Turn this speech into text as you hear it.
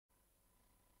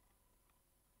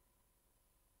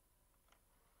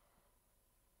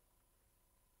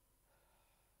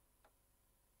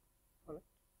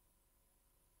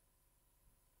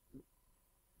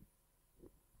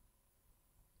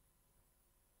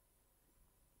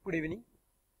Good evening.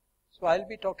 So I'll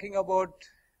be talking about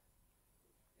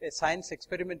a science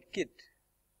experiment kit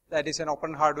that is an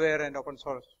open hardware and open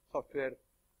source software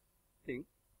thing,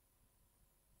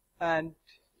 and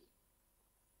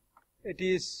it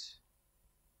is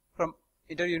from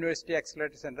Inter-University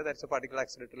Accelerator Center, that's a particle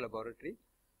accelerator laboratory.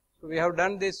 So we have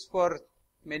done this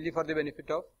mainly for the benefit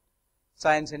of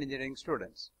science and engineering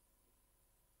students.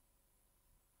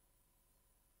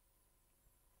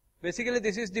 Basically,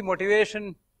 this is the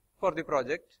motivation for the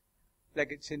project,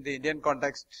 like it's in the Indian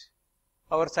context.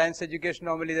 Our science education,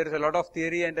 normally there is a lot of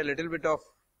theory and a little bit of,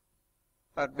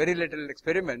 or very little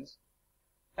experiments,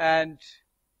 and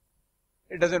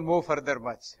it doesn't move further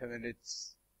much. I mean,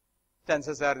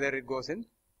 chances are there it goes in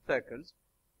circles.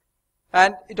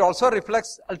 And it also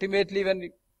reflects ultimately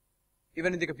when,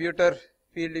 even in the computer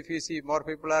field, if you see more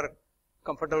people are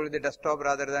comfortable with the desktop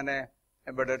rather than a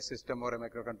embedded system or a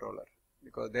microcontroller,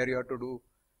 because there you have to do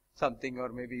something or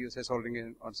maybe use a soldering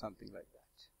in or something like that.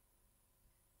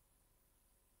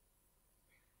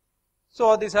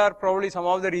 So these are probably some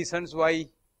of the reasons why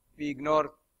we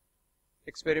ignore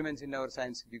experiments in our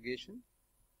science education.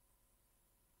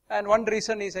 And one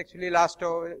reason is actually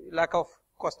lack of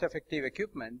cost-effective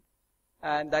equipment,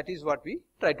 and that is what we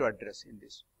try to address in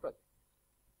this project.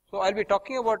 So I'll be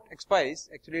talking about expEYES.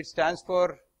 Actually, it stands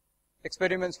for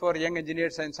Experiments for Young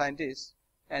Engineers and Scientists,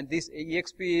 and this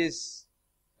EXP is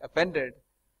appended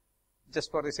just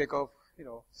for the sake of,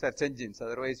 search engines.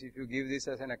 Otherwise, if you give this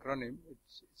as an acronym,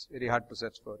 it's very hard to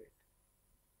search for it.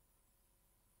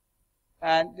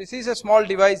 And this is a small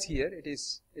device here.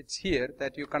 It's here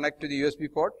that you connect to the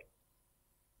USB port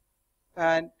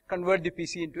and convert the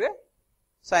PC into a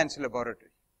science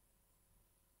laboratory.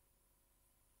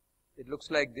 It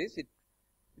looks like this. It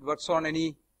works on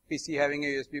any PC having a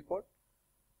USB port,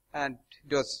 and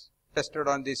it was tested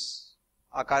on this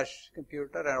Akash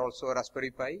computer and also Raspberry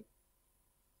Pi.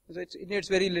 So it needs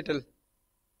very little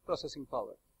processing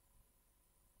power.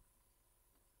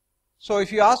 So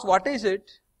if you ask what is it,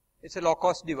 it's a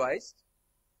low-cost device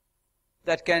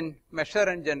that can measure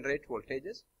and generate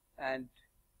voltages, and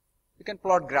you can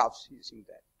plot graphs using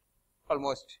that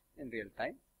almost in real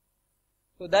time.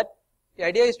 So the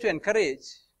idea is to encourage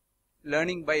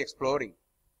learning by exploring.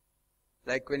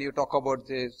 Like when you talk about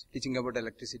this, teaching about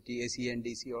electricity, AC and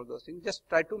DC, all those things, just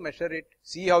try to measure it,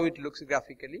 see how it looks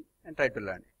graphically, and try to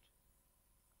learn it.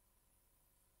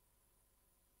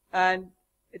 And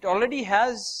it already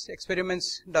has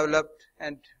experiments developed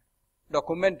and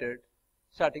documented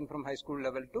starting from high school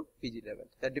level to PG level.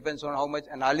 That depends on how much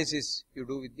analysis you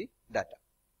do with the data.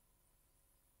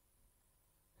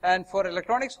 And for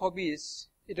electronics hobbies,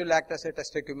 it will act as a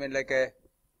test equipment like a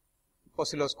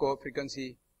oscilloscope,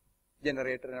 frequency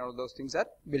generator, and all those things are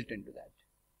built into that.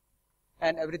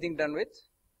 And everything done with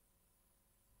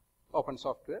open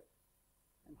software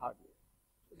and hardware.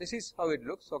 So this is how it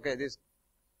looks. Okay, this,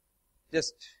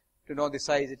 just to know the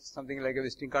size, it's something like a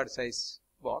visiting card size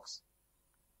box.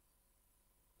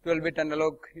 12-bit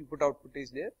analog input output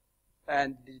is there,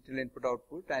 and digital input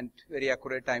output, and very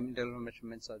accurate time interval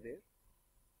measurements are there.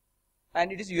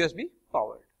 And it is USB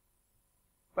powered.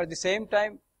 But at the same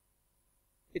time,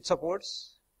 it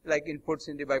supports like inputs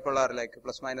in the bipolar, like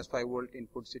plus minus 5 volt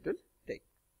inputs it will take.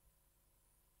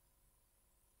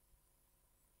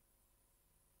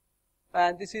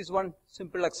 And this is one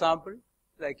simple example,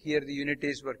 like here the unit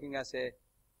is working as a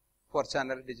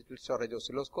 4-channel digital storage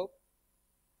oscilloscope.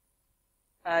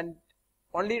 And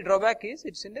only drawback is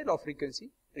it's in a low frequency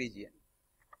region,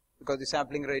 because the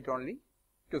sampling rate only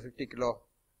 250 kilo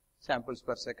samples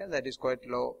per second. That is quite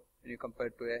low when you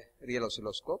compare to a real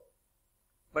oscilloscope.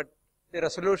 But the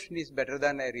resolution is better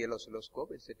than a real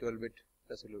oscilloscope. It's a 12-bit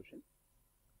resolution.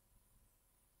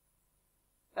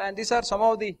 And these are some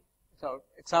of the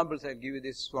examples. I'll give you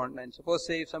this one. And suppose,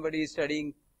 say, if somebody is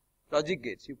studying logic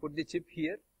gates, you put the chip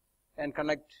here and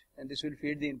connect, and this will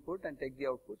feed the input and take the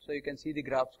output. So you can see the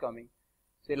graphs coming.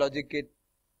 Say logic gate,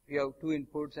 you have 2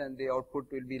 inputs and the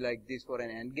output will be like this for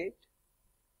an AND gate.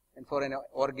 And for an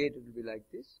OR gate, it will be like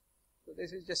this. So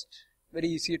this is just very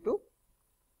easy to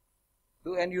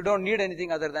do, and you don't need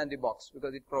anything other than the box,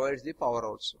 because it provides the power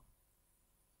also.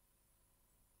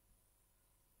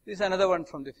 This is another one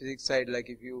from the physics side, like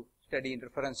if you study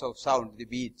interference of sound, the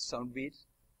beats, sound beats,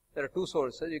 there are 2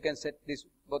 sources. You can set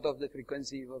both of the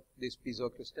frequency of these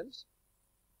piezo crystals,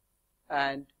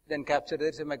 and then capture. There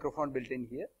is a microphone built in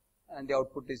here, and the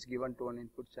output is given to an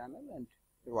input channel, and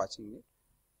you're watching it.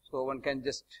 So one can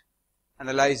just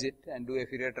analyze it and do a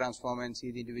Fourier transform and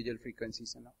see the individual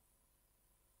frequencies and all.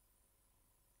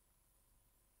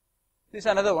 This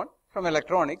is another one from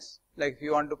electronics. Like if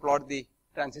you want to plot the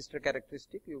transistor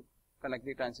characteristic, you connect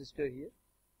the transistor here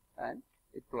and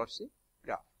it plots the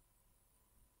graph.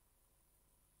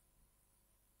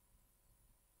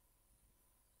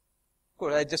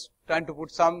 Cool. I just trying to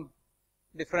put some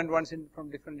different ones in from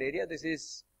different area. This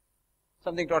is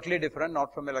something totally different,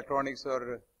 not from electronics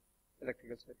or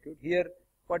electrical circuit. Here,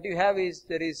 what you have is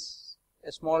there is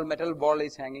a small metal ball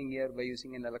is hanging here by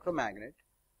using an electromagnet,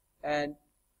 and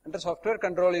under software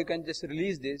control you can just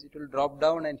release this. It will drop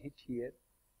down and hit here,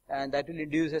 and that will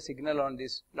induce a signal on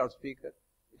this loudspeaker.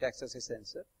 It acts as a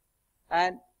sensor,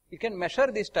 and you can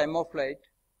measure this time of flight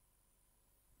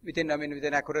with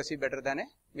an accuracy better than a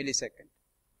millisecond.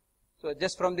 So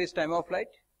just from this time of flight,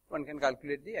 one can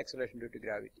calculate the acceleration due to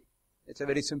gravity. It's a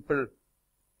very simple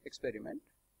experiment.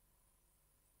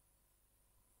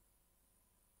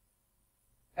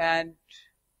 And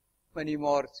many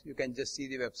more, you can just see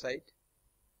the website.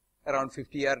 Around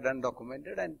 50 are done,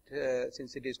 documented, and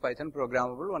since it is Python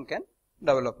programmable, one can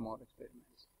develop more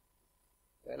experiments.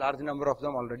 A large number of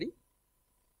them already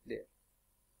there.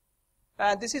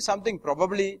 And this is something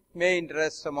probably may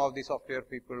interest some of the software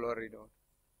people or,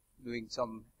 doing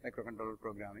some microcontroller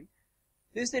programming.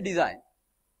 This is the design.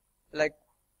 Like,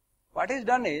 what is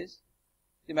done is,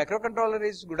 the microcontroller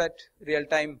is good at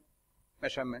real-time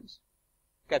measurements,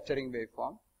 capturing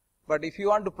waveform. But if you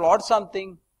want to plot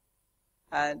something,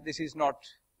 and this is not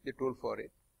the tool for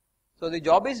it. So the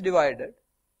job is divided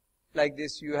like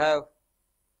this. You have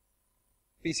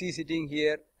PC sitting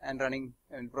here and running,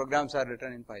 and programs are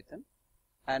written in Python.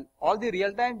 And all the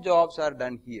real-time jobs are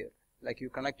done here. Like you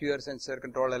connect your sensor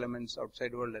control elements,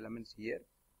 outside world elements here.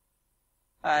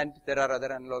 And there are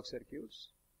other analog circuits.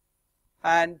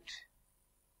 And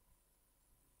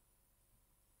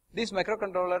this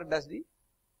microcontroller does the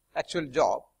actual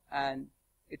job, and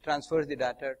it transfers the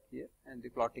data here, and the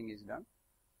plotting is done.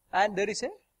 And there is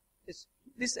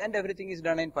this and everything is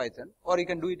done in Python, or you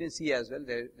can do it in C as well.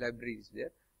 The library is there.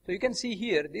 So you can see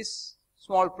here this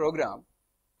small program.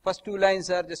 First two lines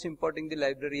are just importing the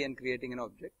library and creating an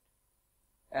object.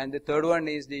 And the third one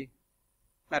is the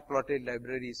matplotlib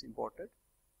library is imported.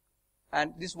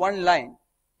 And this one line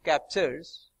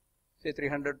captures, say,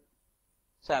 300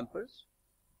 samples,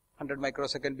 100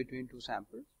 microsecond between two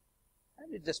samples,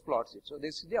 and it just plots it. So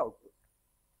this is the output.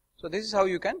 So this is how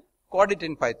you can code it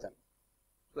in Python.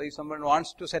 So if someone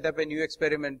wants to set up a new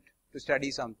experiment to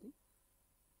study something,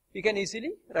 he can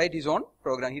easily write his own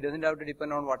program. He doesn't have to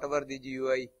depend on whatever the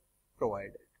GUI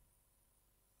provided.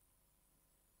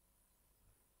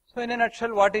 So in a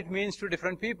nutshell, what it means to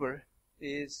different people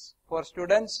is, for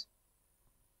students,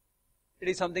 it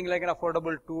is something like an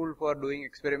affordable tool for doing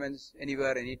experiments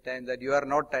anywhere, anytime, that you are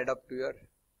not tied up to your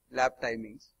lab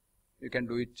timings. You can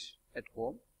do it at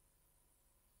home.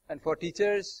 And for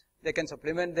teachers, they can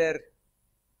supplement their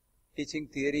teaching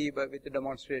theory with a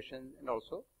demonstration, and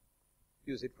also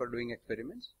use it for doing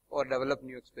experiments or develop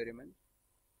new experiments.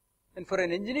 And for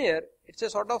an engineer, it's a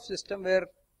sort of system where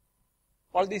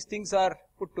all these things are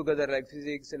put together, like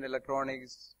physics and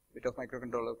electronics, bit of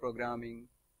microcontroller programming,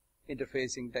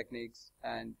 interfacing techniques,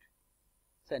 and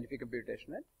scientific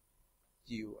computation and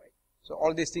GUI. So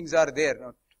all these things are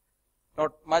there,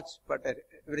 not much, but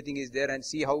everything is there, and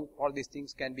see how all these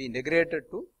things can be integrated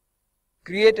to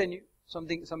create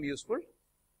some useful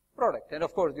product. And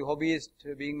of course, the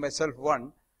hobbyist, being myself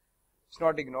one, it's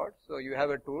not ignored. So you have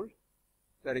a tool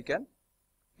where you can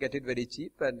get it very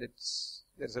cheap, and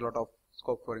there's a lot of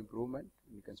scope for improvement.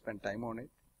 You can spend time on it.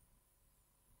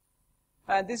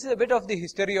 And this is a bit of the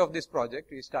history of this project.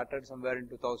 We started somewhere in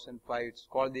 2005. It's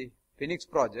called the Phoenix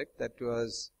project. That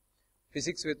was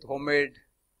physics with homemade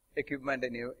equipment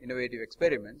and innovative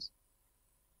experiments.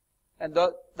 And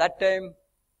that time,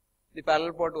 the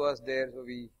parallel port was there, so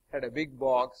we had a big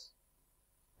box,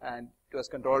 and it was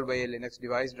controlled by a Linux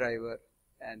device driver,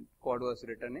 and code was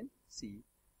written in C.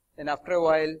 Then after a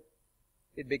while,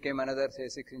 it became another, say,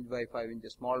 6 inch by 5 inch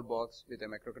small box with a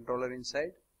microcontroller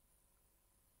inside.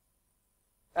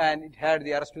 And it had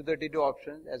the RS-232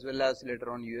 option as well as later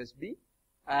on USB,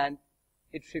 and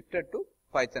it shifted to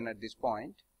Python at this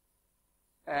point.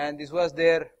 And this was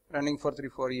there running for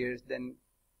 3-4 years. Then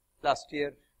last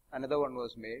year, another one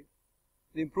was made.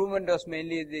 The improvement was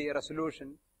mainly the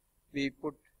resolution. We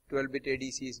put 12-bit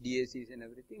ADCs, DACs and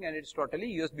everything, and it's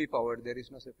totally USB powered. There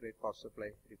is no separate power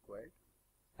supply required.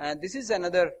 And this is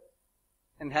another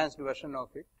enhanced version of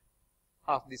it,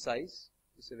 half the size.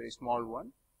 It's a very small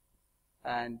one,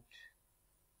 and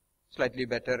slightly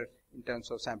better in terms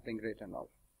of sampling rate and all.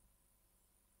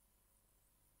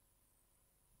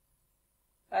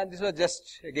 And this was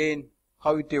just, again,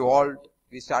 how it evolved.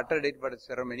 We started it, but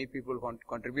there are many people who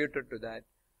contributed to that.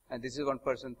 And this is one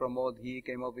person, Pramod. He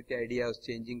came up with the idea of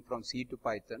changing from C to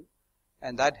Python.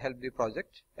 and that helped the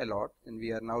project a lot, and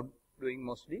we are now doing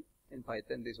mostly in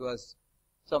Python. This was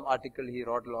some article he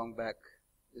wrote long back,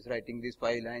 just writing these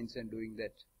 5 lines and doing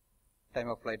that time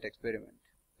of flight experiment.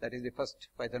 That is the first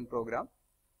Python program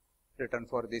written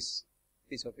for this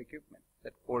piece of equipment,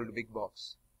 that old big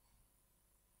box.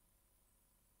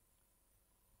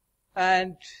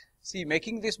 And see,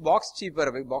 making this box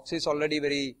cheaper, the box is already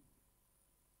very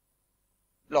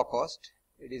low cost.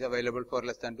 It is available for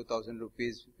less than 2,000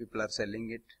 rupees. People are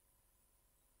selling it.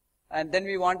 And then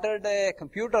we wanted a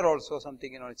computer also,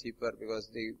 something cheaper, because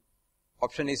the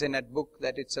option is a netbook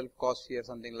that itself costs here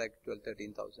something like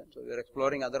 12,000-13,000. So we are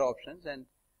exploring other options, and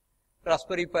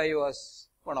Raspberry Pi was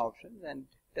one option, and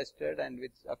tested, and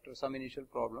with after some initial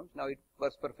problems, now it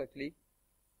works perfectly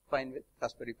fine with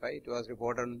Raspberry Pi. It was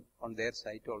reported on their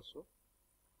site also.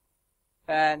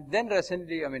 And then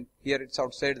recently, here it's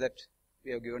outside that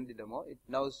we have given the demo. It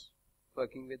now is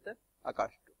working with the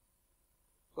Akash 2.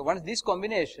 So once this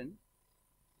combination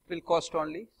will cost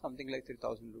only something like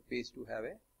 3,000 rupees to have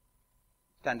a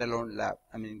standalone lab,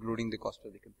 including the cost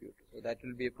of the computer. So that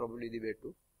will be probably the way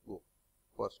to go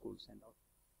for schools and all.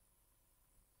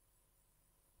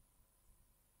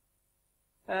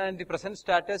 And the present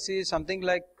status is something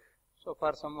like, so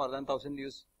far some more than 1,000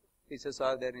 use pieces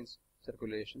are there in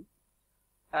circulation.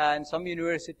 And some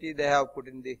university they have put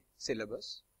in the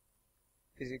syllabus,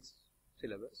 physics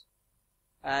syllabus.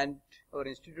 And our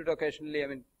institute occasionally,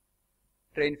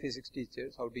 train physics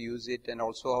teachers how to use it, and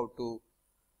also how to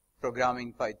program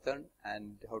in Python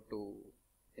and how to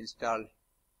install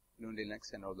GNU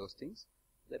Linux and all those things.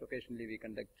 That occasionally we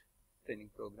conduct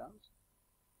training programs.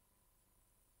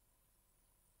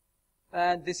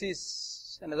 And this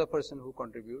is another person who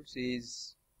contributes. He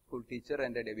is school teacher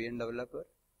and a Debian developer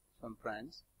from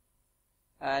France.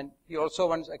 And he also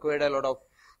once acquired a lot of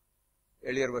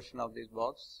earlier version of this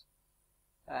box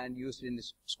and used in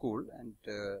his school, and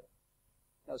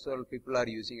now several people are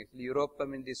using it. In Europe,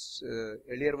 this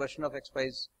earlier version of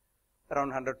expEYES, around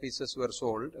 100 pieces were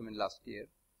sold, last year,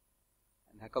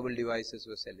 and hackable devices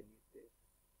were selling it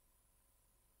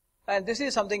there. And this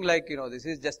is something like, this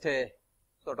is just a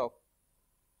sort of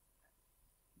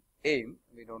aim.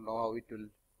 We don't know how it will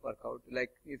work out.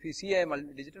 Like if you see a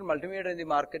digital multimeter in the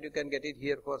market, you can get it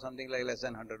here for something like less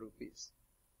than 100 rupees.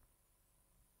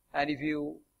 And if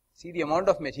you see the amount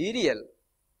of material,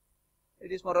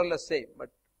 it is more or less same, but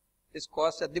this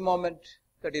costs at the moment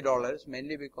 $30,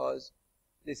 mainly because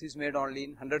this is made only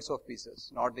in hundreds of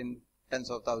pieces, not in tens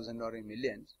of thousands or in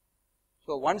millions.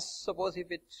 So once, suppose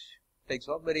if it takes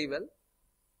off very well,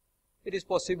 it is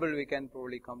possible we can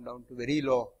probably come down to very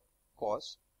low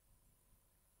cost.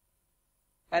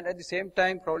 And at the same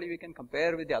time, probably we can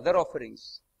compare with the other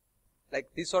offerings. Like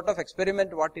this sort of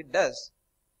experiment, what it does,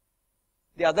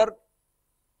 the other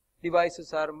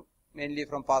devices are mainly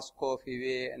from Pasco,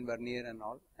 Five, and Vernier and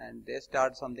all, and they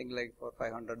start something like for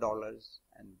 $500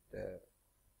 and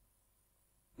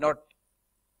not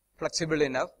flexible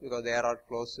enough because they are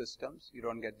closed systems. You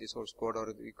don't get the source code,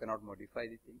 or you cannot modify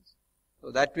the things.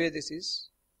 So that way this is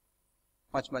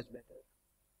much, much better.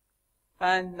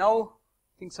 And now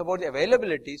things about the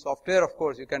availability. Software, of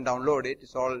course, you can download it.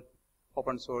 It's all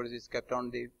open source. It's kept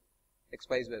on the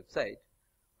expEYES website.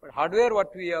 But hardware,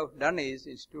 what we have done is,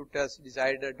 institute has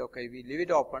decided, okay, we leave it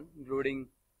open, including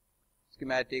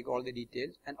schematic, all the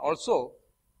details, and also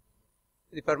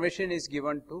the permission is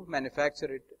given to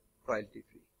manufacture it royalty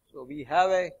free. So we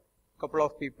have a couple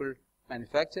of people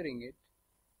manufacturing it,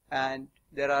 and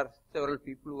there are several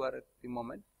people who are at the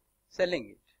moment selling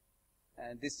it.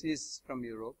 And this is from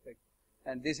Europe,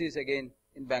 and this is again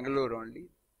in Bangalore only,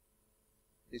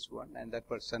 this one, and that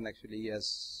person actually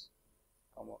has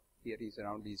come up. Here he is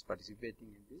around, he is participating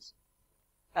in this.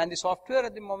 And the software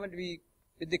at the moment,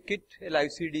 with the kit, a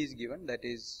live CD is given, that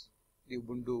is the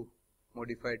Ubuntu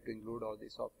modified to include all the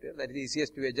software. That is the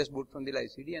easiest way, just boot from the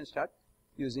live CD and start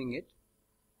using it.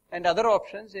 And other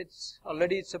options, it's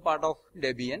a part of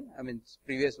Debian, it's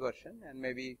previous version, and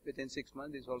maybe within 6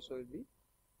 months this also will be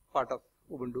part of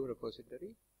Ubuntu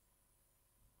repository.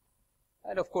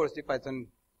 And of course the Python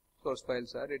source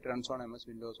files it runs on MS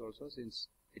Windows also, since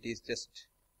it is just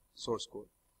source code.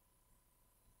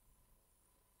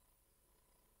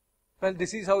 Well,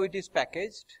 this is how it is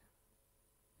packaged,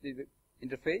 the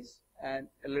interface, and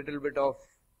a little bit of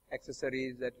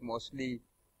accessories that mostly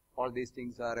all these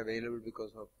things are available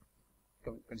because of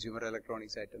consumer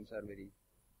electronics items are very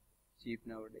cheap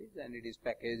nowadays, and it is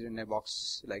packaged in a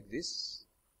box like this,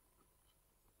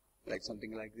 like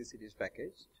something like this it is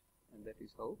packaged, and that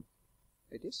is how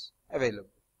it is available.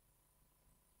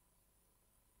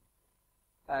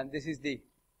 And this is the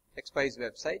expEYES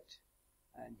website.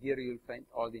 And here you will find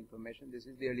all the information. This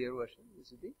is the earlier version.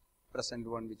 This is the present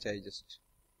one which I just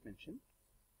mentioned.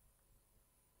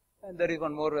 And there is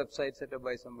one more website set up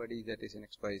by somebody, that is an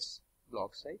expEYES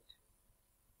blog site.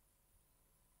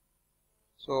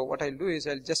 So what I'll do is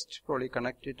I'll just probably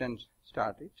connect it and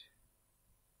start it.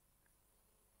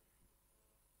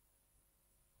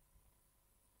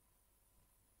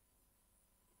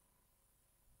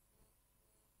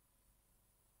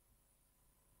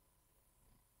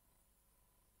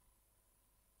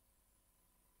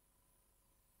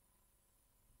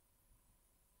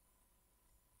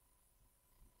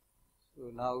 So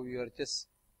now you are just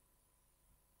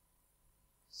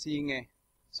seeing a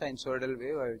sinusoidal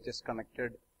wave. I have just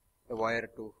connected a wire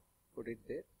to put it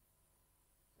there,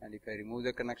 and if I remove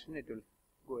the connection, it will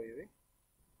go away.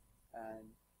 And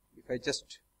if I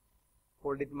just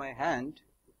hold it in my hand,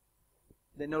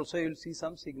 then also you will see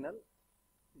some signal.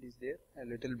 It is there, a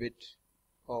little bit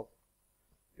of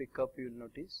pickup you will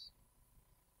notice,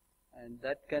 and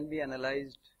that can be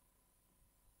analyzed.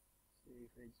 So if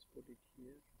I just put it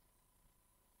here,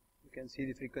 you can see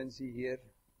the frequency here.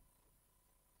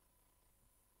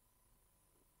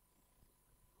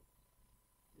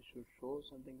 It should show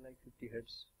something like 50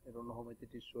 Hertz. I don't know how much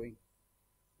it is showing,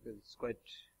 because it's quite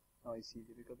noisy.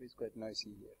 The pickup is quite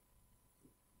noisy here.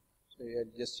 So you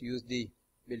just use the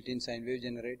built-in sine wave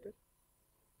generator,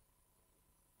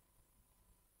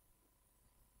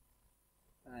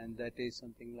 and that is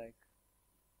something like,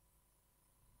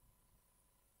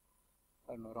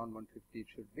 I don't know, around 150 it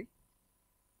should be.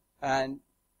 And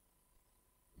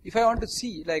if I want to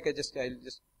see, like I'll just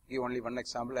give only one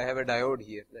example. I have a diode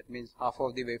here. That means half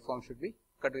of the waveform should be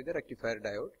cut with a rectifier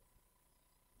diode.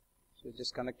 So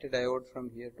just connect a diode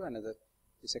from here to another,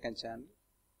 the second channel.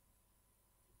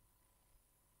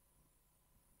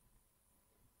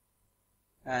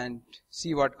 And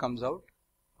see what comes out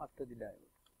after the diode.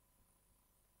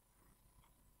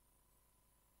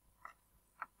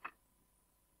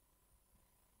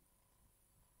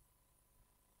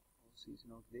 Is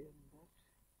not there in that.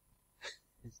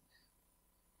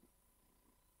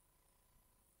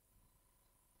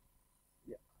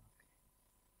 Yeah. Okay.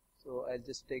 So I'll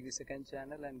just take the second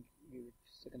channel and give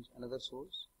it another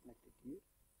source, connect it here.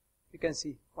 You can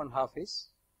see one half is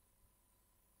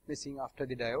missing after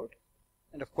the diode,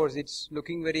 and of course it's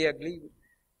looking very ugly.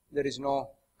 There is no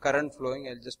current flowing.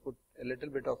 I'll just put a little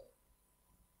bit of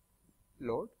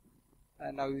load,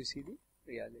 and now you see the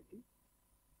reality.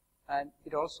 And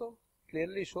it also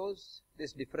clearly shows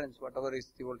this difference, whatever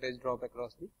is the voltage drop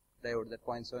across the diode, that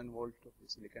 0.7 volt of the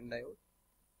silicon diode.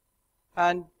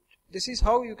 And this is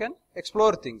how you can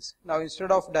explore things. Now instead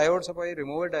of diode, suppose I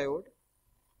remove a diode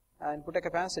and put a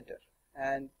capacitor,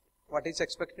 and what is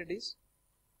expected is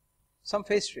some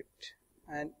phase shift,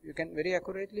 and you can very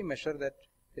accurately measure that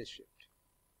phase shift.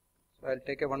 So I'll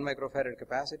take a 1 microfarad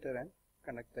capacitor and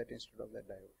connect that instead of that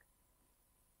diode.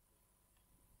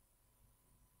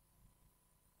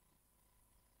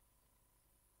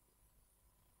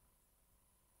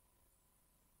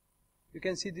 You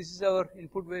can see this is our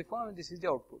input waveform and this is the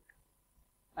output.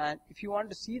 And if you want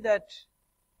to see that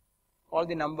all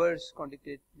the numbers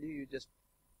quantitatively, you just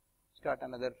start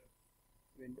another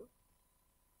window.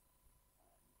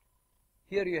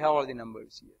 Here you have all the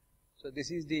numbers here. So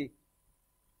this is the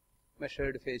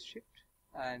measured phase shift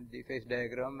and the phase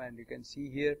diagram, and you can see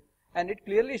here, and it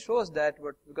clearly shows that,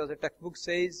 but because the textbook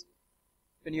says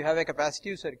when you have a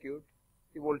capacitive circuit,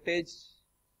 the voltage,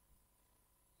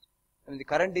 the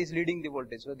current is leading the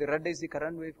voltage. So the red is the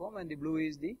current waveform and the blue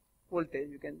is the voltage.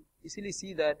 You can easily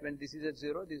see that when this is at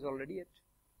 0, this is already at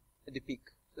the peak.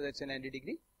 So that's a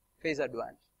 90-degree phase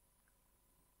advance.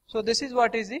 So this is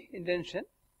what is the intention,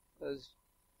 because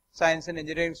science and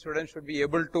engineering students should be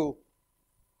able to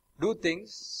do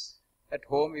things at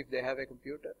home if they have a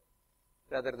computer,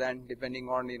 rather than depending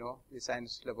on, the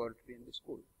science laboratory in the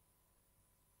school.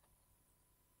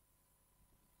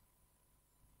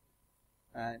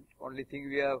 And only thing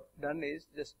we have done is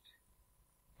just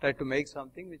try to make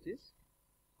something which is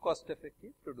cost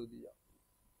effective to do the job.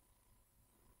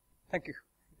 Thank you.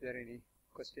 If there are any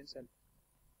questions, and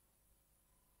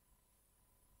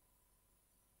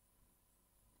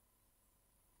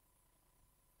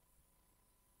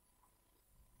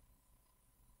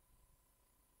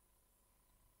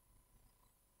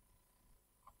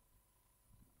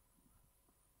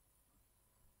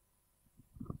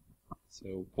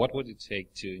So what would it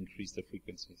take to increase the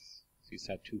frequencies? So you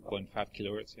said 2.5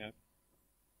 kilohertz you have?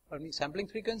 Pardon me, sampling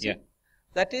frequency? Yeah.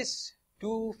 That is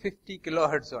 250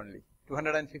 kilohertz only,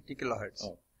 250 kilohertz.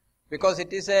 Oh. Because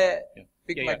it is a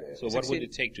big... Yeah. So what would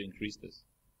it take to increase this?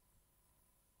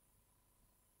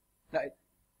 No,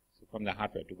 So from the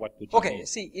hardware to what would you Okay, need?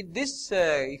 see,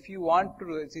 if you want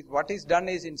to, see, what is done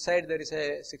is inside there is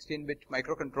a 16-bit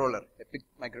microcontroller, a PIC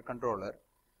microcontroller.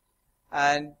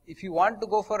 And if you want to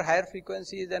go for higher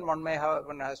frequencies, then one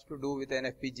has to do with an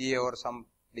FPGA or some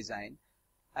design.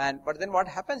 But then what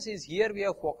happens is here we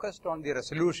have focused on the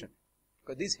resolution,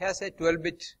 because this has a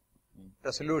 12-bit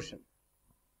resolution.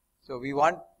 So we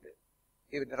want,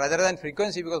 rather than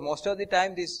frequency, because most of the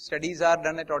time these studies are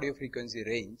done at audio frequency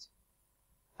range.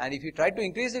 And if you try to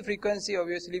increase the frequency,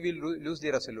 obviously we'll lose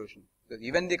the resolution. Because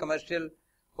even the commercial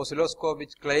oscilloscope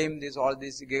which claim all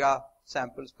these giga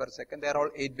samples per second, they are all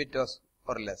 8-bit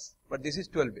or less. But this is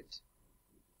 12-bit.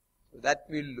 So that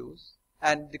we'll lose.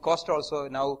 And the cost also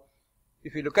now,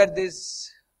 if you look at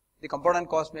this, the component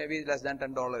cost may be less than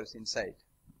 $10 inside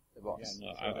the box. Yeah,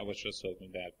 no, I was just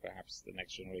hoping that perhaps the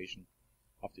next generation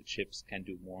of the chips can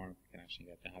do more, can actually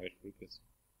get the higher frequency.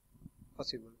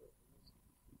 Possible.